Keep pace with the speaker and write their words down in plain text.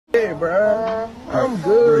alright, bro. I'm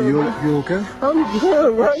good. Bro, you okay? I'm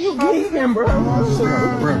good, bro. You geeking, bro.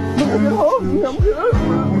 Bro. I'm good,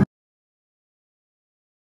 bro.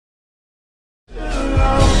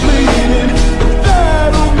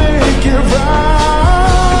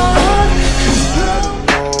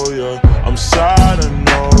 I'm sad, I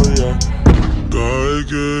know, yeah. God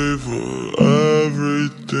gave her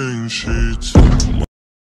everything she took.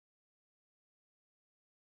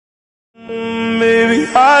 Maybe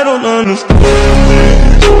I don't understand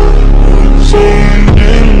it.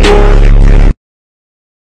 Something like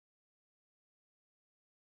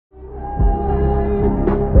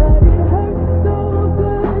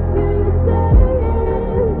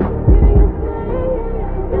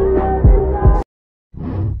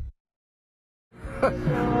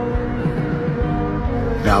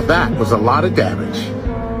Now that was a lot of damage.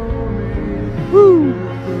 Woo!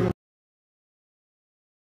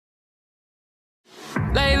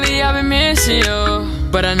 Lately I've been missing you,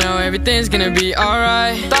 but I know everything's gonna be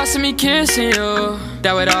alright. Thoughts of me kissing you,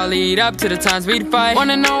 that would all lead up to the times we'd fight.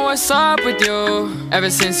 Wanna know what's up with you, ever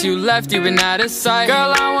since you left you've been out of sight.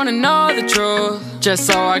 Girl, I wanna know the truth, just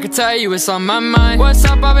so I can tell you what's on my mind. What's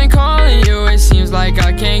up, I've been calling you, it seems like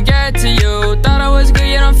I can't get to you. Thought I was good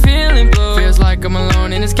yet I'm feeling blue, feels like I'm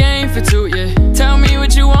alone in this game for two, yeah. Tell me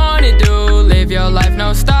what you wanna do, live your life,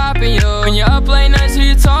 no stopping you. When you're up late nights, who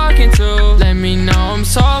you talking to? Let me know, I'm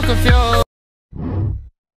so confused.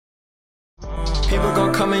 People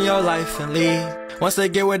gon' come in your life and leave. Once they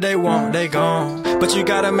get what they want, they gone. But you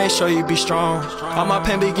gotta make sure you be strong. All my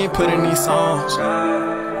pain begin put in these songs.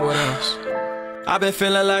 What else? I've been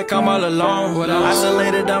feeling like I'm all alone.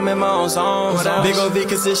 Isolated, I'm in my own zone. Big ol' V,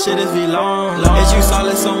 cause this shit is V-long. Is you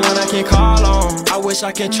solid, someone I can call on? I wish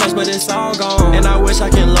I can trust, but it's all gone. And I wish I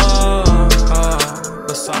can love.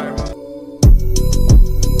 But sorry about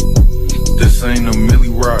this ain't a Millie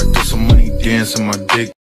Rock, just some money dancing my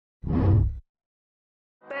dick.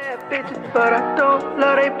 Bad bitches, but I don't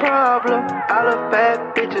love they problem. I love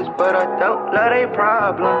bad bitches, but I don't love they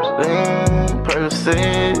problems.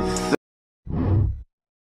 Persist.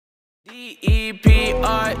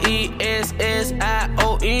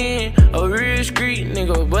 DEPRESSION, a real street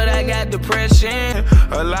nigga, but I got depression.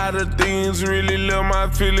 A lot of things really left my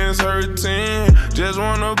feelings hurting. Just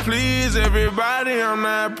wanna please everybody, I'm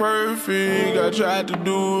not perfect. I tried to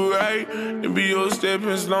do right and be your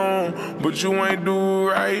stepping stone, but you ain't do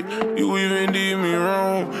right. You even did me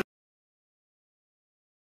wrong.